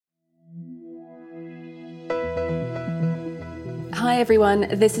Hi everyone,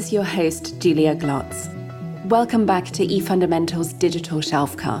 this is your host, Julia Glotz. Welcome back to eFundamental's Digital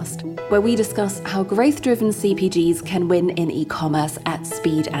Shelfcast, where we discuss how growth-driven CPGs can win in e-commerce at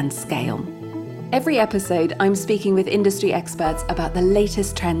speed and scale. Every episode, I'm speaking with industry experts about the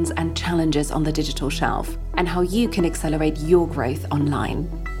latest trends and challenges on the digital shelf, and how you can accelerate your growth online.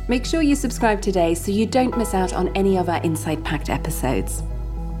 Make sure you subscribe today so you don't miss out on any of our insight-packed episodes.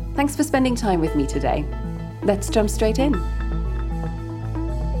 Thanks for spending time with me today. Let's jump straight in.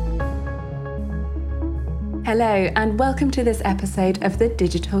 Hello, and welcome to this episode of the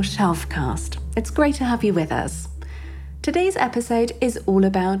Digital Shelfcast. It's great to have you with us. Today's episode is all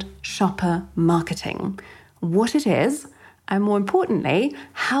about shopper marketing, what it is, and more importantly,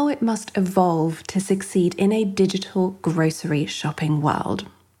 how it must evolve to succeed in a digital grocery shopping world.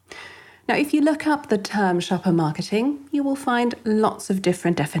 Now, if you look up the term shopper marketing, you will find lots of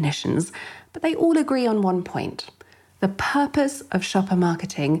different definitions, but they all agree on one point. The purpose of shopper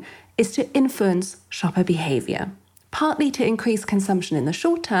marketing is to influence shopper behavior, partly to increase consumption in the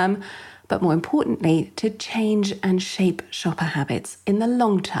short term, but more importantly, to change and shape shopper habits in the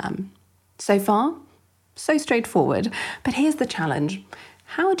long term. So far, so straightforward, but here's the challenge.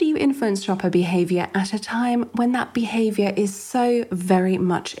 How do you influence shopper behavior at a time when that behavior is so very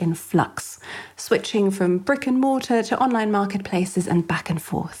much in flux, switching from brick and mortar to online marketplaces and back and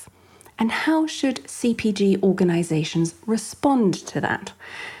forth? And how should CPG organizations respond to that?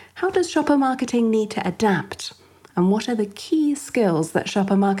 How does shopper marketing need to adapt? And what are the key skills that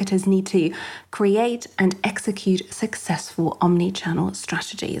shopper marketers need to create and execute successful omnichannel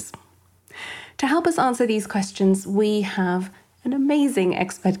strategies? To help us answer these questions, we have an amazing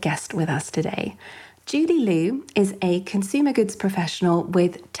expert guest with us today. Julie Liu is a consumer goods professional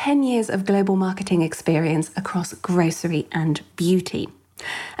with 10 years of global marketing experience across grocery and beauty.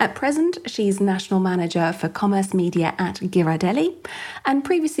 At present, she's National Manager for Commerce Media at Ghirardelli and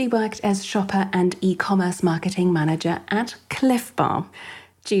previously worked as Shopper and E-commerce Marketing Manager at Cliff Bar.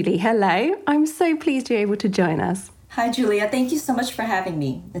 Julie, hello. I'm so pleased you're able to join us. Hi, Julia. Thank you so much for having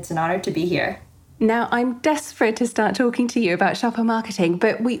me. It's an honor to be here. Now, I'm desperate to start talking to you about shopper marketing,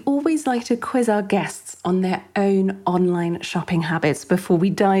 but we always like to quiz our guests on their own online shopping habits before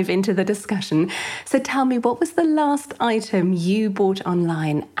we dive into the discussion. So tell me, what was the last item you bought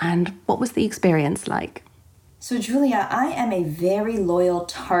online and what was the experience like? So, Julia, I am a very loyal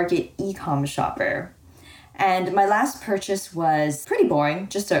Target e-com shopper. And my last purchase was pretty boring,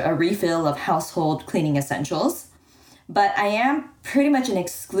 just a refill of household cleaning essentials. But I am pretty much an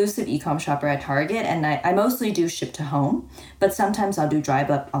exclusive e-com shopper at Target, and I mostly do ship to home, but sometimes I'll do drive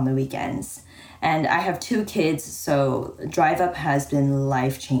up on the weekends. And I have 2 kids, so drive up has been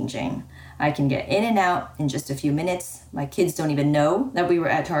life-changing. I can get in and out in just a few minutes. My kids don't even know that we were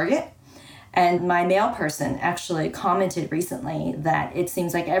at Target. And my mail person actually commented recently that it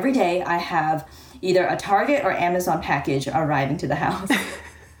seems like every day I have either a Target or Amazon package arriving to the house.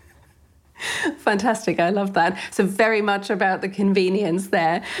 Fantastic. I love that. So very much about the convenience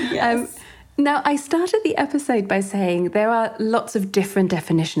there. Yes. Now, I started the episode by saying there are lots of different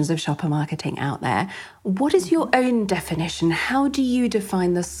definitions of shopper marketing out there. What is your own definition? How do you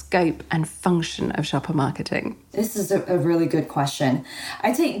define the scope and function of shopper marketing? This is a really good question.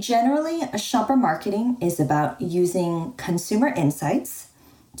 I'd say generally, shopper marketing is about using consumer insights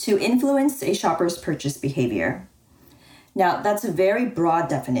to influence a shopper's purchase behavior. Now, that's a very broad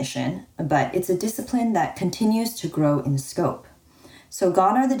definition, but it's a discipline that continues to grow in scope. So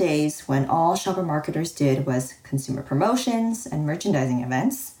gone are the days when all shopper marketers did was consumer promotions and merchandising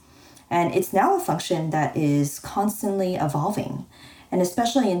events, and it's now a function that is constantly evolving. And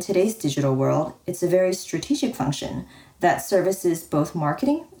especially in today's digital world, it's a very strategic function that services both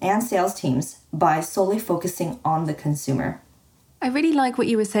marketing and sales teams by solely focusing on the consumer. I really like what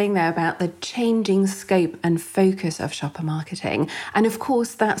you were saying there about the changing scope and focus of shopper marketing. And of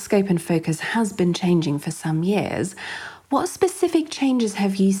course, that scope and focus has been changing for some years. What specific changes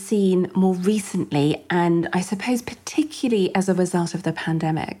have you seen more recently, and I suppose particularly as a result of the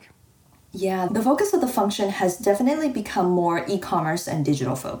pandemic? Yeah, the focus of the function has definitely become more e-commerce and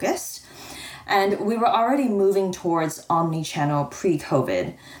digital focused. And we were already moving towards omnichannel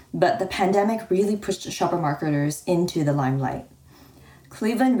pre-COVID, but the pandemic really pushed shopper marketers into the limelight.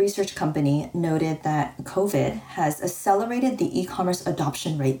 Cleveland Research Company noted that COVID has accelerated the e-commerce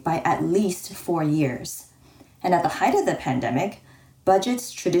adoption rate by at least 4 years. And at the height of the pandemic,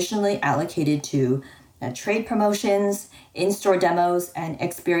 budgets traditionally allocated to trade promotions, in-store demos, and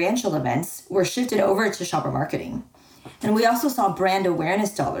experiential events were shifted over to shopper marketing. And we also saw brand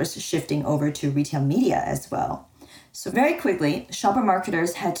awareness dollars shifting over to retail media as well. So very quickly, shopper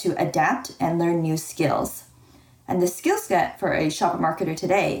marketers had to adapt and learn new skills. And the skill set for a shopper marketer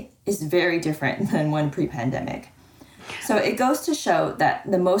today is very different than one pre-pandemic. So it goes to show that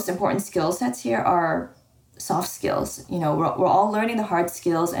the most important skill sets here are soft skills. We're all learning the hard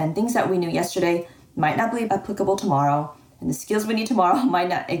skills, and things that we knew yesterday might not be applicable tomorrow, and the skills we need tomorrow might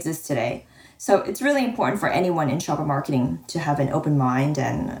not exist today. So it's really important for anyone in shopper marketing to have an open mind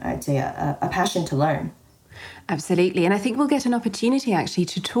and I'd say a passion to learn. Absolutely. And I think we'll get an opportunity actually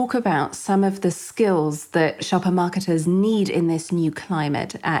to talk about some of the skills that shopper marketers need in this new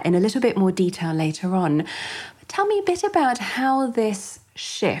climate in a little bit more detail later on. But tell me a bit about how this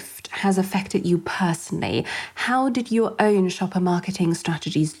shift has affected you personally. How did your own shopper marketing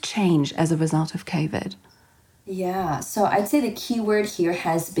strategies change as a result of COVID? Yeah, so I'd say the key word here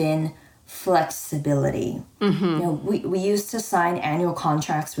has been flexibility. We used to sign annual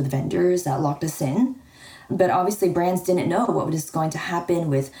contracts with vendors that locked us in, but obviously brands didn't know what was going to happen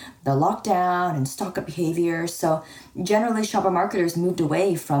with the lockdown and stock-up behavior. So generally, shopper marketers moved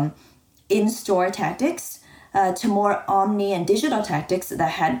away from in-store tactics to more omni and digital tactics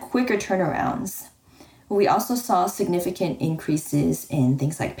that had quicker turnarounds. We also saw significant increases in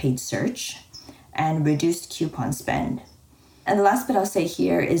things like paid search and reduced coupon spend. And the last bit I'll say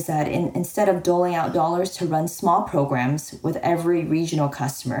here is that instead of doling out dollars to run small programs with every regional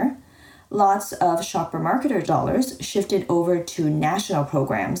customer, lots of shopper marketer dollars shifted over to national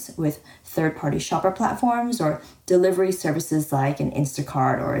programs with third-party shopper platforms or delivery services like an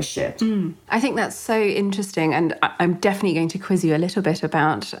Instacart or a Shipt. I think that's so interesting, and I'm definitely going to quiz you a little bit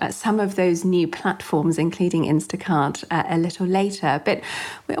about some of those new platforms, including Instacart, a little later. But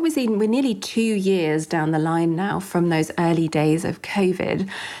we're nearly 2 years down the line now from those early days of COVID.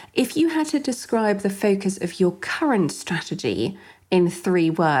 If you had to describe the focus of your current strategy in 3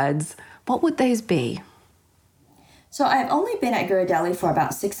 words, what would those be? So I've only been at Ghirardelli for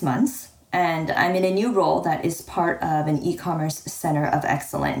about 6 months, and I'm in a new role that is part of an e-commerce center of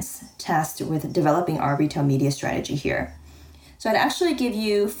excellence, tasked with developing our retail media strategy here. So I'd actually give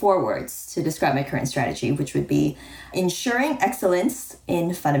you 4 words to describe my current strategy, which would be ensuring excellence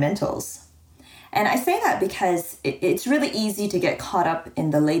in fundamentals. And I say that because it's really easy to get caught up in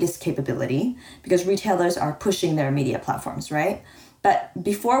the latest capability because retailers are pushing their media platforms, right? But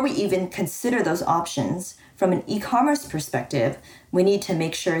before we even consider those options, from an e-commerce perspective, we need to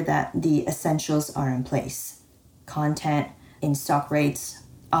make sure that the essentials are in place. Content, in-stock rates,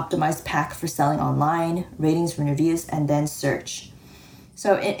 optimized pack for selling online, ratings and reviews, and then search.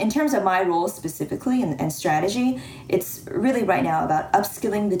 So in terms of my role specifically and strategy, it's really right now about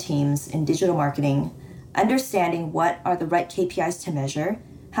upskilling the teams in digital marketing, understanding what are the right KPIs to measure,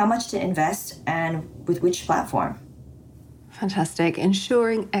 how much to invest, and with which platform. Fantastic.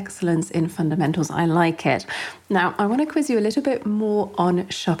 Ensuring excellence in fundamentals. I like it. Now, I want to quiz you a little bit more on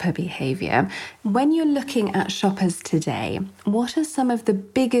shopper behavior. When you're looking at shoppers today, what are some of the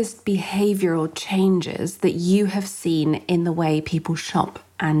biggest behavioral changes that you have seen in the way people shop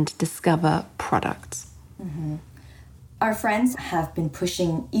and discover products? Our friends have been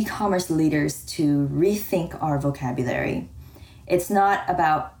pushing e-commerce leaders to rethink our vocabulary. It's not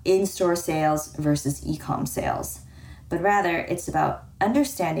about in-store sales versus e-com sales, but rather it's about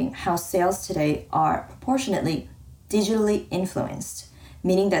understanding how sales today are proportionately digitally influenced,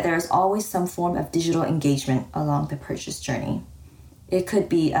 meaning that there is always some form of digital engagement along the purchase journey. It could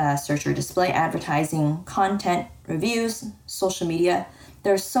be search or display advertising, content, reviews, social media.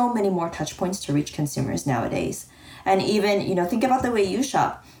 There are so many more touch points to reach consumers nowadays. And even, think about the way you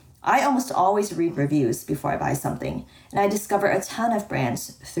shop. I almost always read reviews before I buy something, and I discover a ton of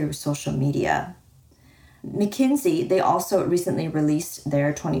brands through social media. McKinsey, they also recently released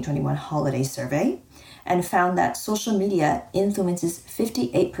their 2021 holiday survey and found that social media influences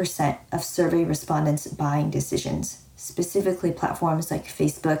 58% of survey respondents' buying decisions, specifically platforms like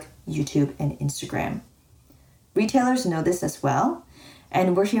Facebook, YouTube, and Instagram. Retailers know this as well,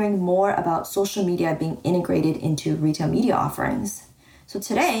 and we're hearing more about social media being integrated into retail media offerings. So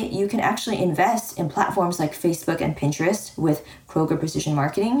today, you can actually invest in platforms like Facebook and Pinterest with Kroger Precision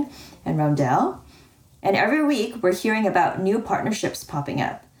Marketing and Roundel. And every week, we're hearing about new partnerships popping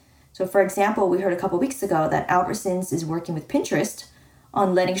up. So for example, we heard a couple weeks ago that Albertsons is working with Pinterest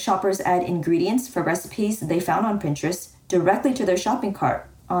on letting shoppers add ingredients for recipes they found on Pinterest directly to their shopping cart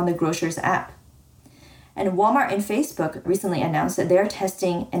on the grocer's app. And Walmart and Facebook recently announced that they're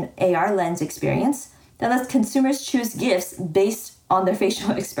testing an AR lens experience that lets consumers choose gifts based on their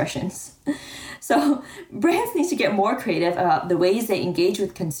facial expressions. So brands need to get more creative about the ways they engage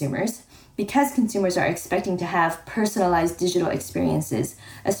with consumers because consumers are expecting to have personalized digital experiences,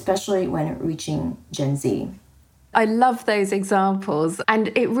 especially when reaching Gen Z. I love those examples. And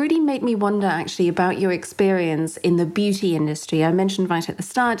it really made me wonder actually about your experience in the beauty industry. I mentioned right at the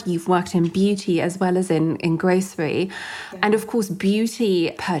start, you've worked in beauty as well as in grocery. Yeah. And of course,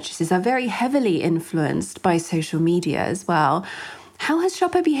 beauty purchases are very heavily influenced by social media as well. How has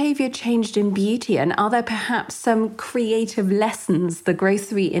shopper behavior changed in beauty? And are there perhaps some creative lessons the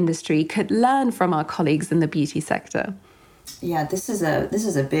grocery industry could learn from our colleagues in the beauty sector? Yeah, this is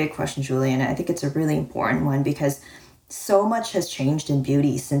a big question, Julie, and I think it's a really important one because so much has changed in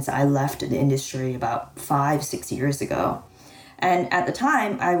beauty since I left the industry about 5-6 years ago. And at the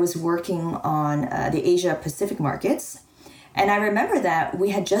time, I was working on the Asia Pacific markets. And I remember that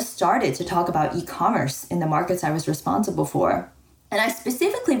we had just started to talk about e-commerce in the markets I was responsible for. And I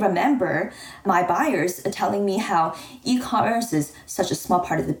specifically remember my buyers telling me how e-commerce is such a small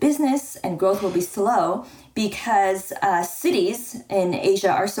part of the business and growth will be slow because cities in Asia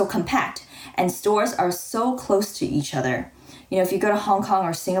are so compact and stores are so close to each other. You know, if you go to Hong Kong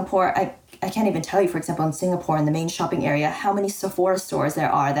or Singapore, I can't even tell you, for example, in Singapore, in the main shopping area, how many Sephora stores there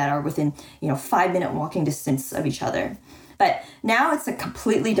are that are within, 5-minute walking distance of each other. But now it's a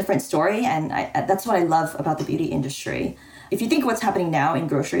completely different story, and that's what I love about the beauty industry. If you think what's happening now in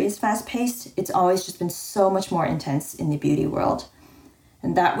grocery is fast-paced, it's always just been so much more intense in the beauty world.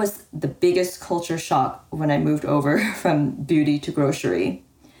 And that was the biggest culture shock when I moved over from beauty to grocery.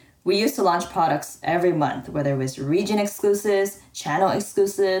 We used to launch products every month, whether it was region exclusives, channel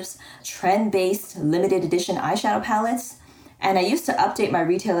exclusives, trend-based limited edition eyeshadow palettes. And I used to update my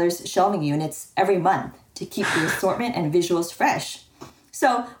retailers' shelving units every month to keep the assortment and visuals fresh.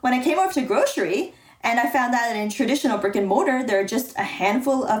 So when I came over to grocery, and I found that in traditional brick and mortar, there are just a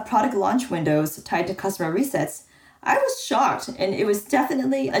handful of product launch windows tied to customer resets, I was shocked. And it was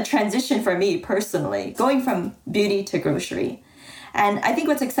definitely a transition for me personally, going from beauty to grocery. And I think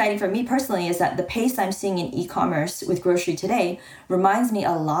what's exciting for me personally is that the pace I'm seeing in e-commerce with grocery today reminds me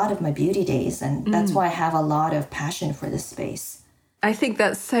a lot of my beauty days. And that's why I have a lot of passion for this space. I think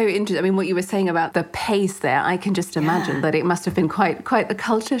that's so interesting. I mean, what you were saying about the pace there, I can just imagine that it must have been quite the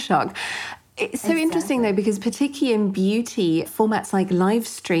culture shock. It's so interesting, though, because particularly in beauty, formats like live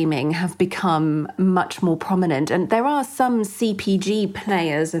streaming have become much more prominent. And there are some CPG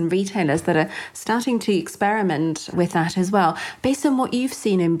players and retailers that are starting to experiment with that as well. Based on what you've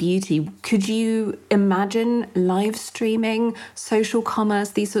seen in beauty, could you imagine live streaming, social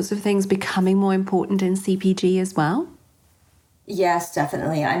commerce, these sorts of things becoming more important in CPG as well? Yes,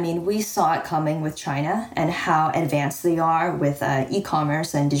 definitely. I mean, we saw it coming with China and how advanced they are with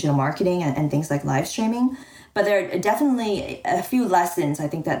e-commerce and digital marketing and things like live streaming. But there are definitely a few lessons I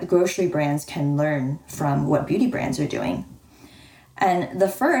think that the grocery brands can learn from what beauty brands are doing. And the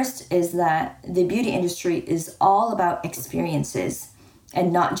first is that the beauty industry is all about experiences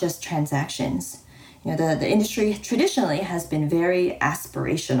and not just transactions. You know, the industry traditionally has been very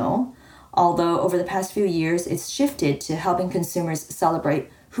aspirational, although over the past few years, it's shifted to helping consumers celebrate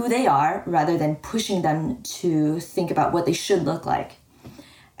who they are rather than pushing them to think about what they should look like.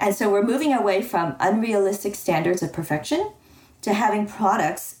 And so we're moving away from unrealistic standards of perfection to having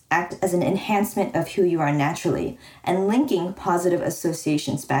products act as an enhancement of who you are naturally and linking positive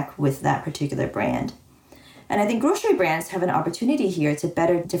associations back with that particular brand. And I think grocery brands have an opportunity here to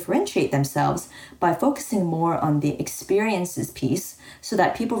better differentiate themselves by focusing more on the experiences piece so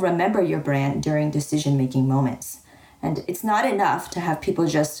that people remember your brand during decision-making moments. And it's not enough to have people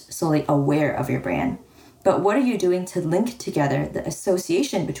just solely aware of your brand, but what are you doing to link together the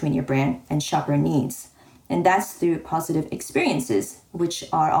association between your brand and shopper needs? And that's through positive experiences, which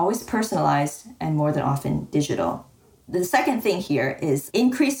are always personalized and more than often digital. The second thing here is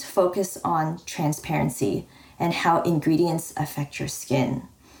increased focus on transparency and how ingredients affect your skin.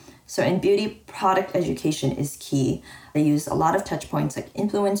 So in beauty, product education is key. They use a lot of touch points like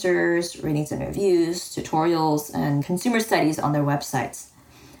influencers, ratings and reviews, tutorials, and consumer studies on their websites.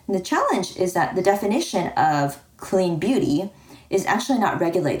 And the challenge is that the definition of clean beauty is actually not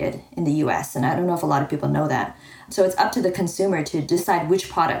regulated in the US, and I don't know if a lot of people know that. So it's up to the consumer to decide which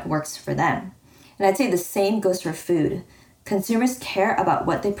product works for them. And I'd say the same goes for food. Consumers care about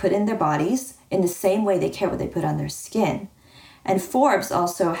what they put in their bodies in the same way they care what they put on their skin. And Forbes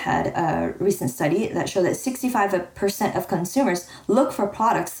also had a recent study that showed that 65% of consumers look for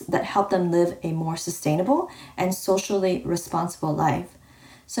products that help them live a more sustainable and socially responsible life.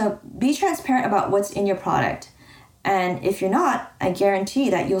 So be transparent about what's in your product. And if you're not, I guarantee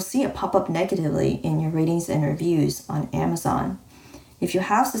that you'll see it pop up negatively in your ratings and reviews on Amazon. If you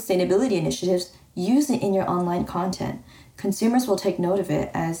have sustainability initiatives, use it in your online content. Consumers will take note of it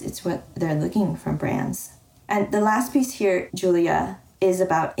as it's what they're looking from brands. And the last piece here, Julia, is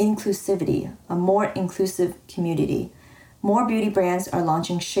about inclusivity, a more inclusive community. More beauty brands are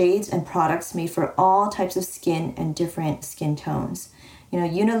launching shades and products made for all types of skin and different skin tones.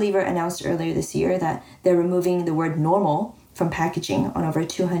 Unilever announced earlier this year that they're removing the word normal from packaging on over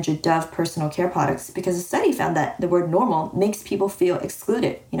 200 Dove personal care products because a study found that the word normal makes people feel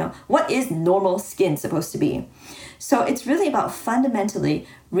excluded. What is normal skin supposed to be? So it's really about fundamentally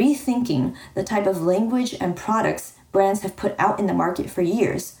rethinking the type of language and products brands have put out in the market for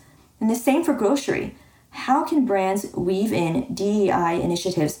years. And the same for grocery. How can brands weave in DEI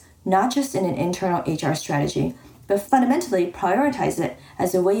initiatives, not just in an internal HR strategy, but fundamentally prioritize it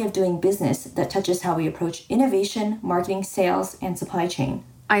as a way of doing business that touches how we approach innovation, marketing, sales, and supply chain?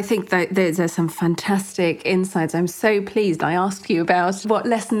 I think that there's some fantastic insights. I'm so pleased I asked you about what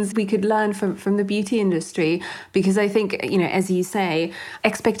lessons we could learn from the beauty industry, because I think, as you say,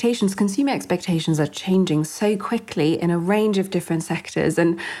 consumer expectations are changing so quickly in a range of different sectors.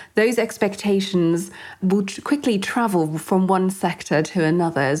 And those expectations will quickly travel from one sector to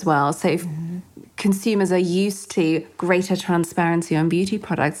another as well. So if consumers are used to greater transparency on beauty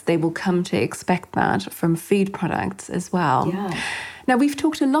products, they will come to expect that from food products as well. Yeah. Now, we've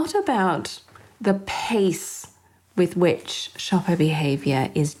talked a lot about the pace with which shopper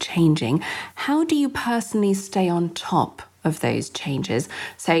behavior is changing. How do you personally stay on top of those changes?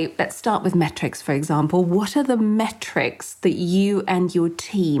 So let's start with metrics, for example. What are the metrics that you and your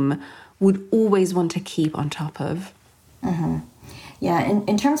team would always want to keep on top of? Yeah,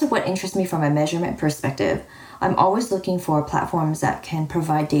 in terms of what interests me from a measurement perspective, I'm always looking for platforms that can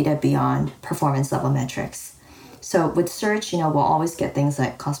provide data beyond performance level metrics. So with search, we'll always get things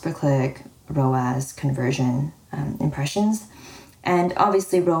like cost per click, ROAS, conversion, impressions. And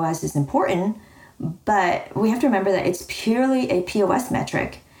obviously ROAS is important, but we have to remember that it's purely a POS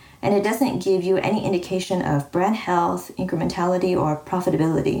metric, and it doesn't give you any indication of brand health, incrementality, or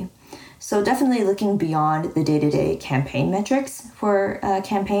profitability. So definitely looking beyond the day-to-day campaign metrics for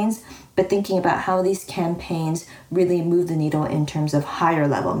campaigns, but thinking about how these campaigns really move the needle in terms of higher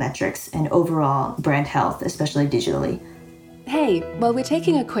level metrics and overall brand health, especially digitally. Hey, while we're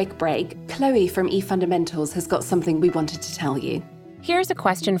taking a quick break, Chloe from eFundamentals has got something we wanted to tell you. Here's a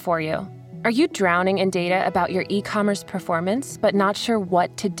question for you. Are you drowning in data about your e-commerce performance, but not sure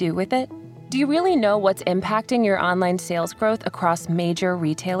what to do with it? Do you really know what's impacting your online sales growth across major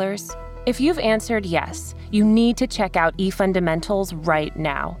retailers? If you've answered yes, you need to check out eFundamentals right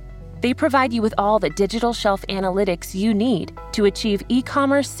now. They provide you with all the digital shelf analytics you need to achieve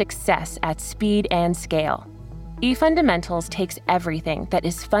e-commerce success at speed and scale. eFundamentals takes everything that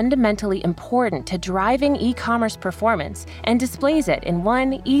is fundamentally important to driving e-commerce performance and displays it in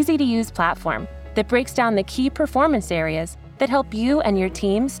one easy-to-use platform that breaks down the key performance areas that help you and your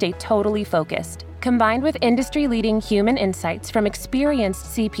team stay totally focused. Combined with industry-leading human insights from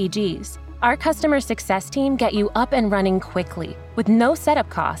experienced CPGs, our customer success team get you up and running quickly with no setup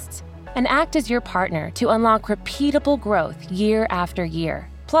costs and act as your partner to unlock repeatable growth year after year.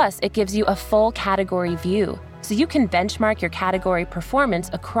 Plus, it gives you a full category view so you can benchmark your category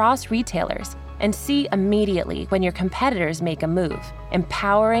performance across retailers and see immediately when your competitors make a move,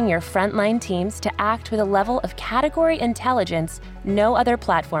 empowering your frontline teams to act with a level of category intelligence no other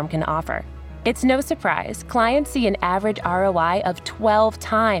platform can offer. It's no surprise clients see an average ROI of 12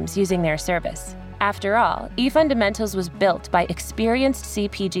 times using their service. After all, eFundamentals was built by experienced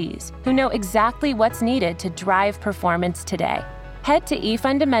CPGs who know exactly what's needed to drive performance today. Head to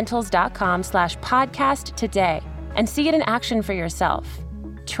eFundamentals.com/podcast today and see it in action for yourself.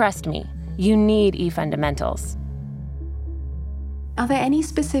 Trust me, you need eFundamentals. Are there any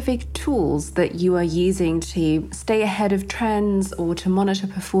specific tools that you are using to stay ahead of trends or to monitor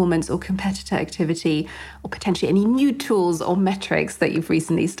performance or competitor activity, or potentially any new tools or metrics that you've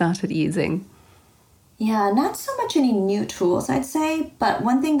recently started using? Yeah, not so much any new tools, I'd say, but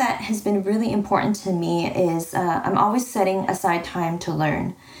one thing that has been really important to me is I'm always setting aside time to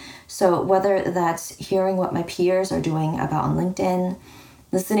learn. So whether that's hearing what my peers are doing about on LinkedIn,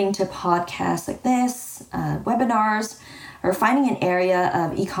 listening to podcasts like this, webinars, or finding an area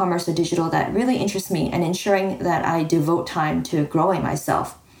of e-commerce or digital that really interests me and ensuring that I devote time to growing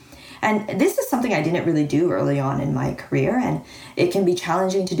myself. And this is something I didn't really do early on in my career, and it can be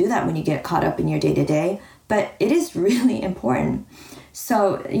challenging to do that when you get caught up in your day-to-day, but it is really important.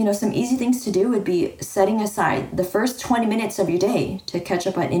 So, some easy things to do would be setting aside the first 20 minutes of your day to catch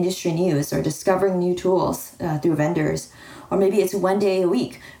up on industry news or discovering new tools through vendors. Or maybe it's one day a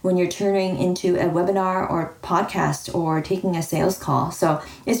week when you're tuning into a webinar or podcast or taking a sales call. So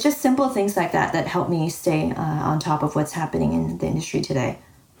it's just simple things like that that help me stay on top of what's happening in the industry today.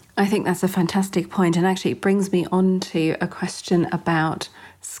 I think that's a fantastic point, and actually it brings me on to a question about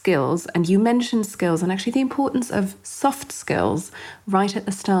skills. And you mentioned skills and actually the importance of soft skills right at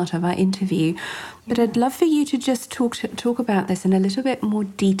the start of our interview. But I'd love for you to just talk about this in a little bit more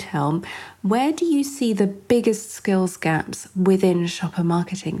detail. Where do you see the biggest skills gaps within shopper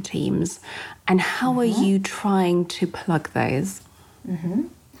marketing teams, and how are you trying to plug those?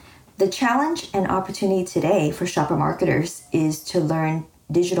 The challenge and opportunity today for shopper marketers is to learn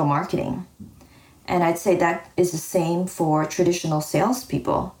digital marketing. And I'd say that is the same for traditional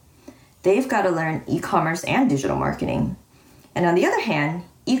salespeople. They've got to learn e-commerce and digital marketing. And on the other hand,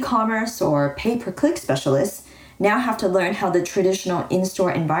 e-commerce or pay-per-click specialists now have to learn how the traditional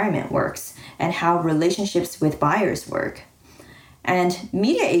in-store environment works and how relationships with buyers work. And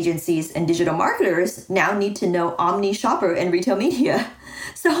media agencies and digital marketers now need to know omni shopper and retail media.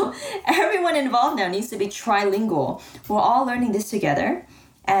 So everyone involved now needs to be trilingual. We're all learning this together,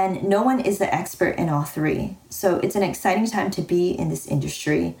 and no one is the expert in all three. So it's an exciting time to be in this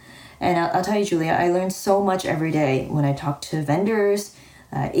industry. And I'll tell you, Julia, I learn so much every day when I talk to vendors,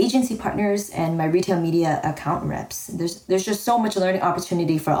 agency partners, and my retail media account reps. There's just so much learning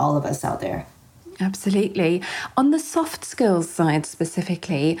opportunity for all of us out there. Absolutely. On the soft skills side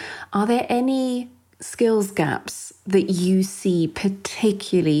specifically, are there any skills gaps that you see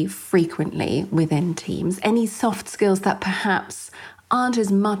particularly frequently within teams? Any soft skills that perhaps aren't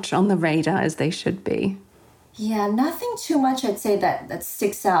as much on the radar as they should be? Yeah, nothing too much I'd say that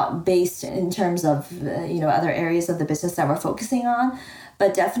sticks out based in terms of other areas of the business that we're focusing on.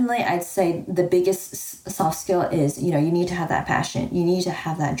 But definitely I'd say the biggest soft skill is, you need to have that passion. You need to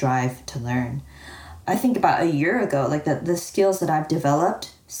have that drive to learn. I think about a year ago, like the skills that I've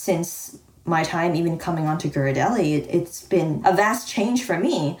developed since my time even coming onto Ghirardelli, it's been a vast change for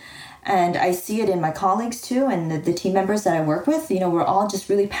me. And I see it in my colleagues too, and the team members that I work with. We're all just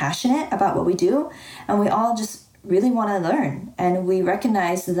really passionate about what we do, and we all just really want to learn. And we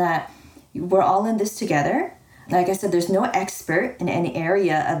recognize that we're all in this together. Like I said, there's no expert in any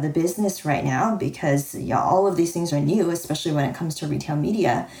area of the business right now because all of these things are new, especially when it comes to retail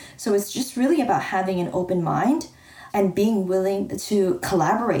media. So it's just really about having an open mind and being willing to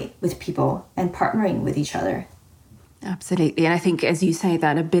collaborate with people and partnering with each other. Absolutely. And I think, as you say,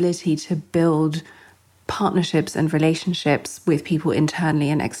 that ability to build partnerships and relationships with people internally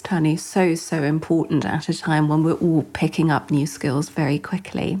and externally is so important at a time when we're all picking up new skills very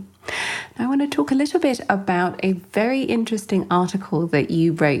quickly. Now, I want to talk a little bit about a very interesting article that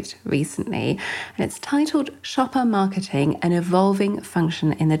you wrote recently, and it's titled Shopper Marketing, an Evolving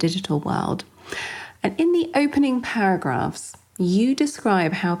Function in the Digital World. And in the opening paragraphs, you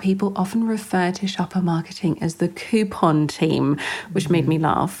describe how people often refer to shopper marketing as the coupon team, which made me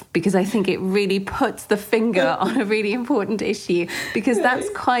laugh because I think it really puts the finger on a really important issue because that's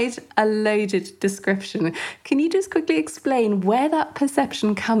quite a loaded description. Can you just quickly explain where that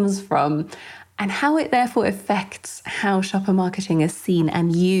perception comes from and how it therefore affects how shopper marketing is seen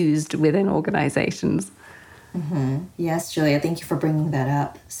and used within organizations? Yes, Julia, thank you for bringing that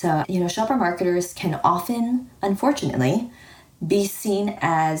up. So, shopper marketers can often, unfortunately, be seen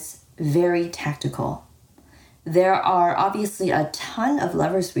as very tactical. There are obviously a ton of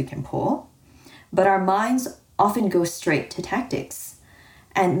levers we can pull, but our minds often go straight to tactics.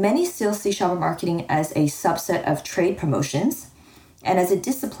 And many still see shopper marketing as a subset of trade promotions and as a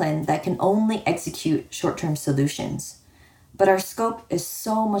discipline that can only execute short-term solutions. But our scope is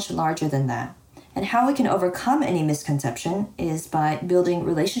so much larger than that. And how we can overcome any misconception is by building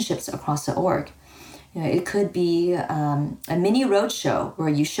relationships across the org. It could be a mini roadshow where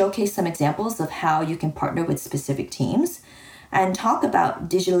you showcase some examples of how you can partner with specific teams and talk about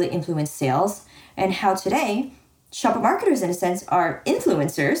digitally influenced sales and how today shopper marketers, in a sense, are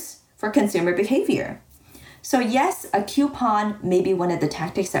influencers for consumer behavior. So yes, a coupon may be one of the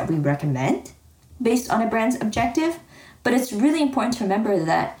tactics that we recommend based on a brand's objective, but it's really important to remember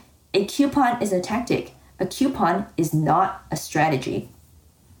that a coupon is a tactic. A coupon is not a strategy.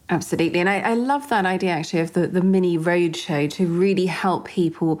 Absolutely. And I love that idea, actually, of the mini roadshow to really help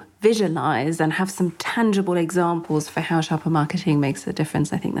people visualize and have some tangible examples for how shopper marketing makes a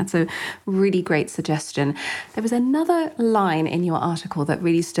difference. I think that's a really great suggestion. There was another line in your article that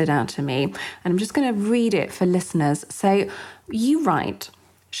really stood out to me, and I'm just going to read it for listeners. So you write,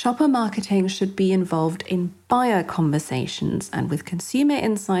 shopper marketing should be involved in buyer conversations and with consumer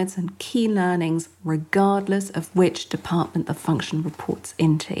insights and key learnings, regardless of which department the function reports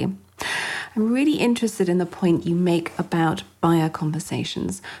into. I'm really interested in the point you make about buyer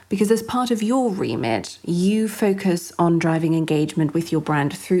conversations, because as part of your remit, you focus on driving engagement with your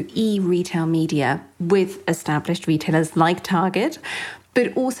brand through e-retail media with established retailers like Target.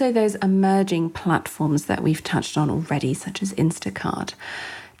 but also those emerging platforms that we've touched on already, such as Instacart.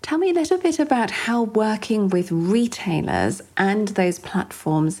 Tell me a little bit about how working with retailers and those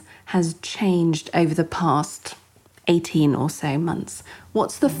platforms has changed over the past 18 or so months.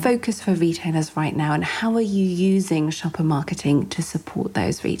 What's the focus for retailers right now, and how are you using shopper marketing to support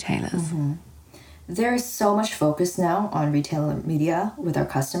those retailers? There is so much focus now on retail media with our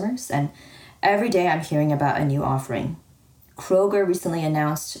customers, and every day I'm hearing about a new offering. Kroger recently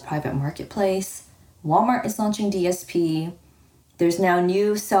announced a private marketplace. Walmart is launching DSP. There's now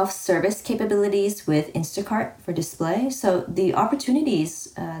new self-service capabilities with Instacart for display. So the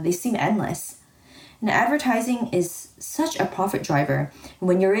opportunities, they seem endless. And advertising is such a profit driver.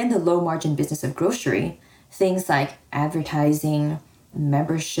 When you're in the low-margin business of grocery, things like advertising,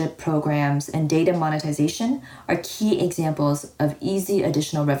 membership programs, and data monetization are key examples of easy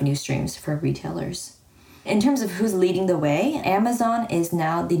additional revenue streams for retailers. In terms of who's leading the way, Amazon is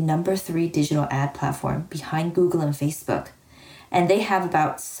now the number 3 digital ad platform behind Google and Facebook. And they have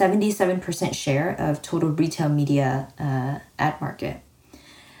about 77% share of total retail media ad market.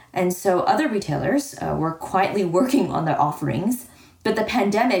 And so other retailers were quietly working on their offerings, but the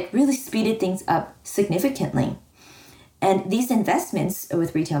pandemic really speeded things up significantly. And these investments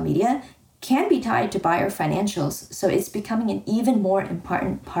with retail media can be tied to buyer financials, so it's becoming an even more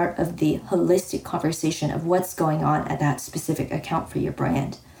important part of the holistic conversation of what's going on at that specific account for your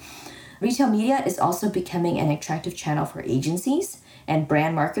brand. Retail media is also becoming an attractive channel for agencies and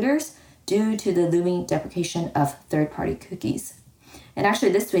brand marketers due to the looming deprecation of third-party cookies. And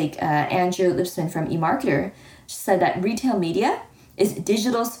actually this week, Andrew Lipsman from eMarketer said that retail media is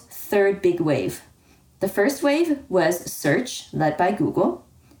digital's third big wave. The first wave was search, led by Google.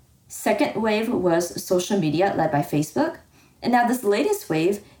 Second wave was social media, led by Facebook. And now this latest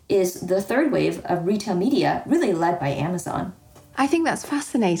wave is the third wave of retail media, really led by Amazon. I think that's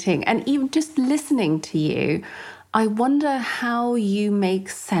fascinating. And even just listening to you, I wonder how you make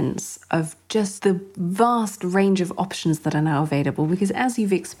sense of just the vast range of options that are now available. Because as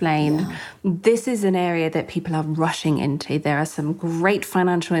you've explained, this is an area that people are rushing into. There are some great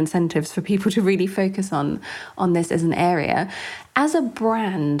financial incentives for people to really focus on this as an area. As a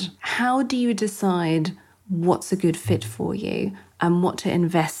brand, how do you decide what's a good fit for you and what to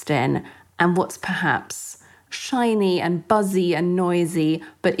invest in and what's perhaps shiny and buzzy and noisy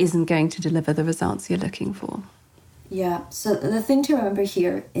but isn't going to deliver the results you're looking for? Yeah, so the thing to remember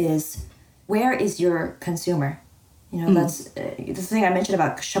here is, where is your consumer? That's the thing I mentioned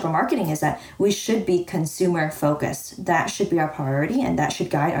about shopper marketing, is that we should be consumer focused. That should be our priority, and that should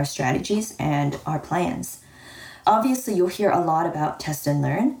guide our strategies and our plans. Obviously, you'll hear a lot about test and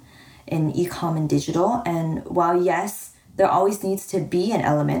learn in e-com and digital. And while yes, there always needs to be an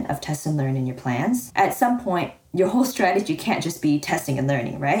element of test and learn in your plans, at some point, your whole strategy can't just be testing and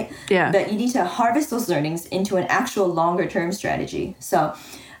learning, right? Yeah. But you need to harvest those learnings into an actual longer term strategy. So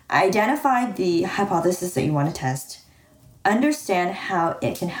identify the hypothesis that you want to test, understand how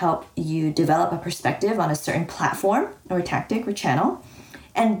it can help you develop a perspective on a certain platform or tactic or channel,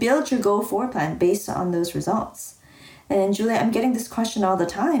 and build your go-forward plan based on those results. And Julia, I'm getting this question all the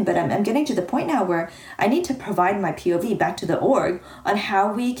time, but I'm getting to the point now where I need to provide my POV back to the org on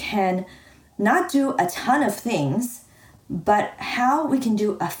how we can not do a ton of things, but how we can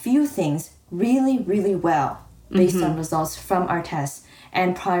do a few things really, really well based on results from our tests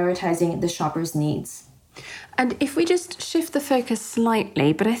and prioritizing the shopper's needs. And if we just shift the focus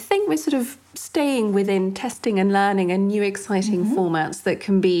slightly, but I think we're sort of staying within testing and learning and new exciting formats that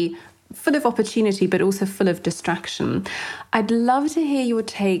can be full of opportunity, but also full of distraction. I'd love to hear your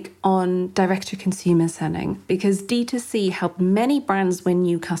take on direct-to-consumer selling, because D2C helped many brands win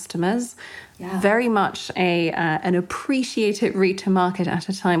new customers. Very much an appreciated route to market at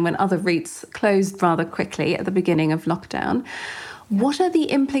a time when other routes closed rather quickly at the beginning of lockdown. What are the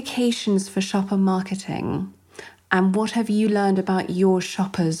implications for shopper marketing? And what have you learned about your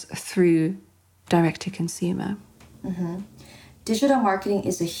shoppers through direct-to-consumer? Digital marketing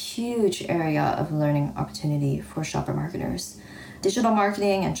is a huge area of learning opportunity for shopper marketers. Digital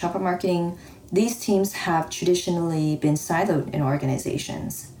marketing and shopper marketing, these teams have traditionally been siloed in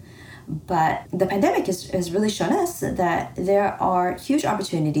organizations. But the pandemic has really shown us that there are huge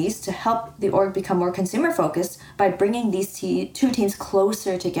opportunities to help the org become more consumer focused by bringing these two teams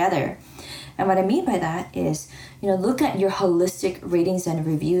closer together. And what I mean by that is, look at your holistic ratings and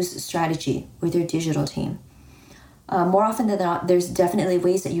reviews strategy with your digital team. More often than not, there's definitely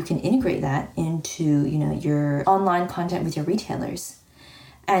ways that you can integrate that into, your online content with your retailers.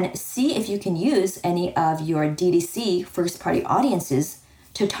 And see if you can use any of your DTC first-party audiences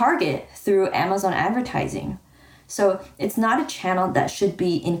to target through Amazon advertising. So it's not a channel that should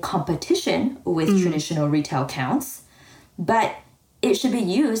be in competition with traditional retail accounts, but it should be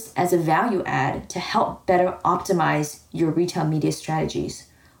used as a value add to help better optimize your retail media strategies.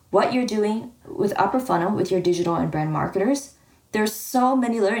 What you're doing with upper funnel with your digital and brand marketers, there's so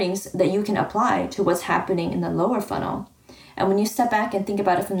many learnings that you can apply to what's happening in the lower funnel. And when you step back and think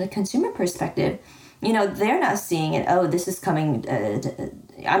about it from the consumer perspective, they're not seeing it, oh, this is coming,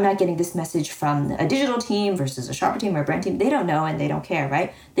 I'm not getting this message from a digital team versus a shopper team or a brand team. They don't know and they don't care,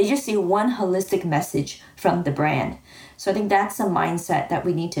 right? They just see one holistic message from the brand. So I think that's a mindset that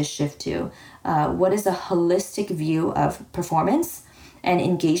we need to shift to. What is a holistic view of performance and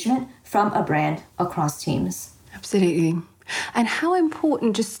engagement from a brand across teams? Absolutely. And how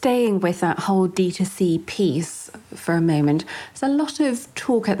important, just staying with that whole D2C piece for a moment, there's a lot of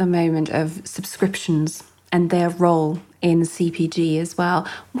talk at the moment of subscriptions and their role in CPG as well.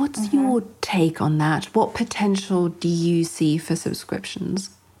 What's your take on that? What potential do you see for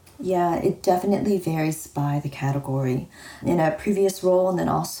subscriptions? Yeah, it definitely varies by the category. In a previous role and then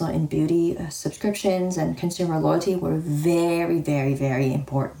also in beauty, subscriptions and consumer loyalty were very, very, very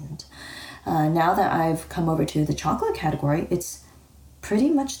important. Now that I've come over to the chocolate category, it's pretty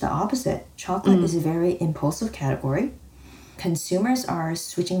much the opposite. Chocolate is a very impulsive category. Consumers are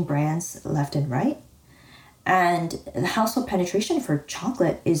switching brands left and right. And the household penetration for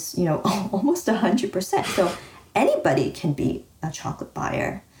chocolate is, almost 100%. So anybody can be a chocolate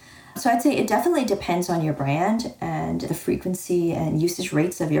buyer. So I'd say it definitely depends on your brand and the frequency and usage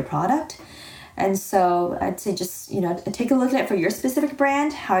rates of your product. And so I'd say just, take a look at it for your specific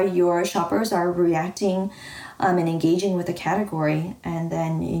brand, how your shoppers are reacting and engaging with the category. And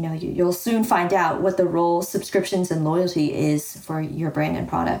then, you'll soon find out what the role subscriptions and loyalty is for your brand and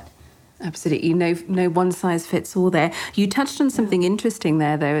product. Absolutely. No one size fits all there. You touched on something interesting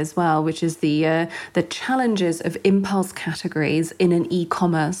there, though, as well, which is the challenges of impulse categories in an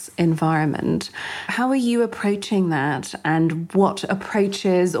e-commerce environment. How are you approaching that, and what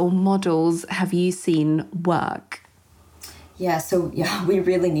approaches or models have you seen work? We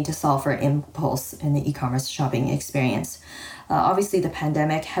really need to solve for impulse in the e-commerce shopping experience. Obviously, the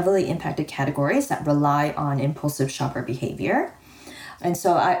pandemic heavily impacted categories that rely on impulsive shopper behavior. And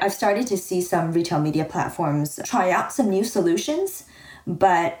so I've started to see some retail media platforms try out some new solutions.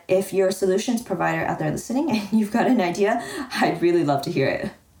 But if you're a solutions provider out there listening and you've got an idea, I'd really love to hear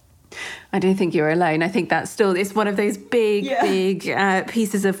it. I don't think you're alone. I think that's still, it's one of those big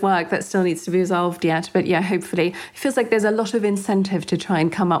pieces of work that still needs to be resolved yet. But hopefully it feels like there's a lot of incentive to try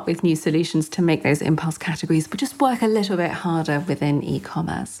and come up with new solutions to make those impulse categories, but just work a little bit harder within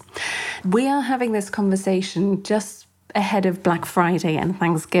e-commerce. We are having this conversation just ahead of Black Friday and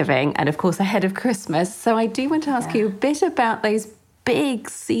Thanksgiving, and of course ahead of Christmas. So I do want to ask you a bit about those big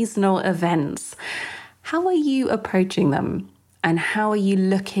seasonal events. How are you approaching them? And how are you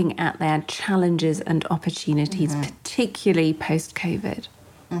looking at their challenges and opportunities, particularly post-COVID?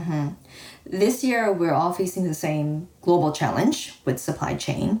 This year, we're all facing the same global challenge with supply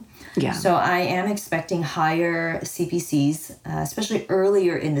chain. Yeah. So I am expecting higher CPCs, especially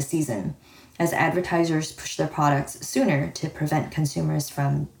earlier in the season, as advertisers push their products sooner to prevent consumers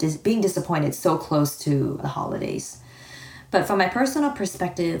from being disappointed so close to the holidays. But from my personal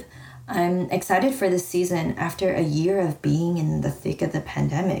perspective, I'm excited for this season after a year of being in the thick of the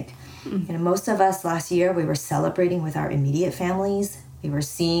pandemic. Most of us last year, we were celebrating with our immediate families. We were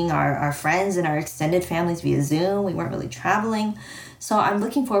seeing our friends and our extended families via Zoom. We weren't really traveling. So I'm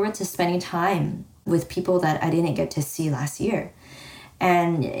looking forward to spending time with people that I didn't get to see last year.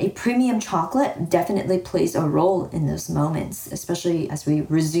 And a premium chocolate definitely plays a role in those moments, especially as we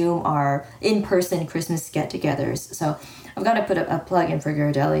resume our in-person Christmas get-togethers. So I've got to put a plug in for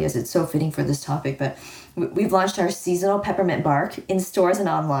Ghirardelli, as it's so fitting for this topic, but we've launched our seasonal peppermint bark in stores and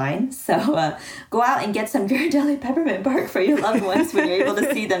online. So go out and get some Ghirardelli peppermint bark for your loved ones when you're able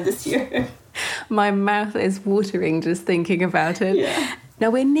to see them this year. My mouth is watering just thinking about it. Yeah. Now,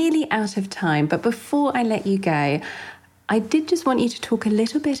 we're nearly out of time, but before I let you go, I did just want you to talk a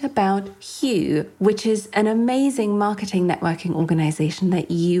little bit about Hue, which is an amazing marketing networking organization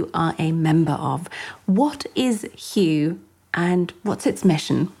that you are a member of. What is Hue and what's its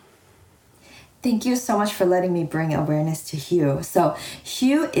mission? Thank you so much for letting me bring awareness to Hue. So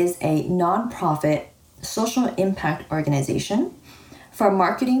Hue is a nonprofit social impact organization for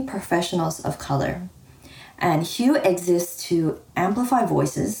marketing professionals of color. And Hue exists to amplify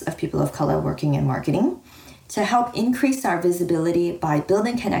voices of people of color working in marketing, to help increase our visibility by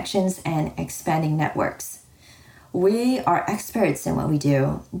building connections and expanding networks. We are experts in what we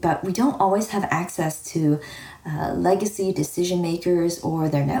do, but we don't always have access to legacy decision makers or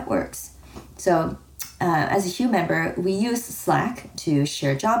their networks. So as a Hue member, we use Slack to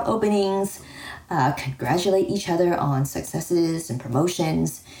share job openings, congratulate each other on successes and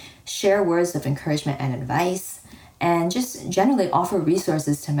promotions, share words of encouragement and advice, and just generally offer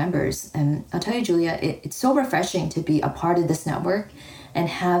resources to members. And I'll tell you, Julia, it's so refreshing to be a part of this network and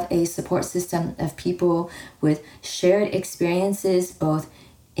have a support system of people with shared experiences both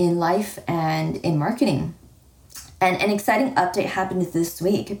in life and in marketing. And an exciting update happened this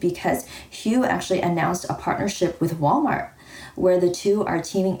week because Hue actually announced a partnership with Walmart, where the two are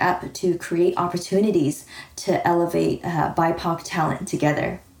teaming up to create opportunities to elevate BIPOC talent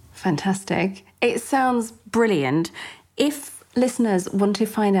together. Fantastic. It sounds brilliant. If listeners want to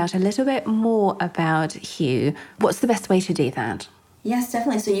find out a little bit more about Hue, what's the best way to do that? Yes,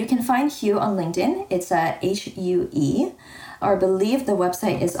 definitely. So you can find Hue on LinkedIn. It's HUE. Or I believe the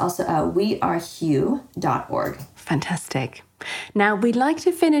website is also wearehue.org. Fantastic. Now, we'd like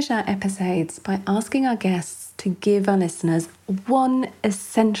to finish our episodes by asking our guests to give our listeners one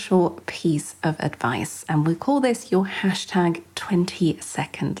essential piece of advice. And we call this your hashtag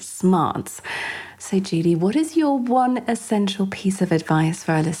 20-second smarts. So, Julie, what is your one essential piece of advice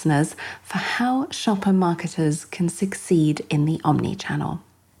for our listeners for how shopper marketers can succeed in the omnichannel?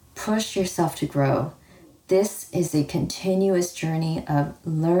 Push yourself to grow. This is a continuous journey of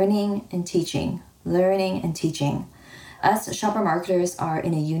learning and teaching. Us shopper marketers are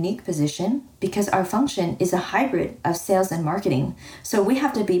in a unique position because our function is a hybrid of sales and marketing. So we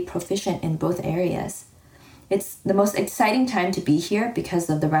have to be proficient in both areas. It's the most exciting time to be here because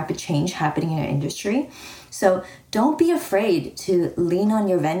of the rapid change happening in our industry. So don't be afraid to lean on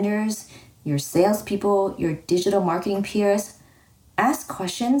your vendors, your salespeople, your digital marketing peers. Ask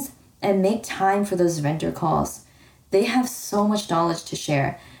questions and make time for those vendor calls. They have so much knowledge to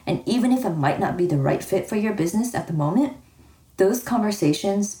share. And even if it might not be the right fit for your business at the moment, those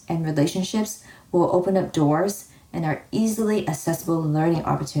conversations and relationships will open up doors and are easily accessible learning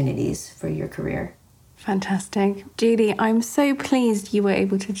opportunities for your career. Fantastic. Julie, I'm so pleased you were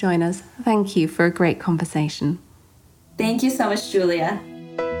able to join us. Thank you for a great conversation. Thank you so much, Julia.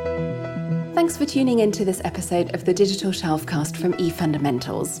 Thanks for tuning into this episode of the Digital Shelfcast from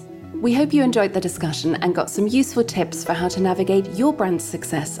eFundamentals. We hope you enjoyed the discussion and got some useful tips for how to navigate your brand's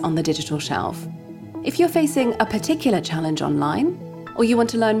success on the digital shelf. If you're facing a particular challenge online, or you want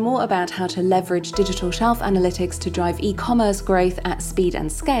to learn more about how to leverage digital shelf analytics to drive e-commerce growth at speed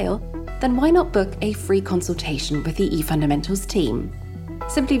and scale, then why not book a free consultation with the eFundamentals team?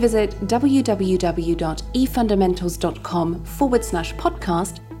 Simply visit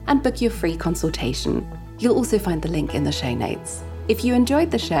www.efundamentals.com/podcast and book your free consultation. You'll also find the link in the show notes. If you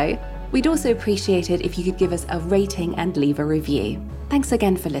enjoyed the show, we'd also appreciate it if you could give us a rating and leave a review. Thanks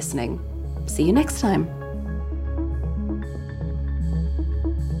again for listening. See you next time.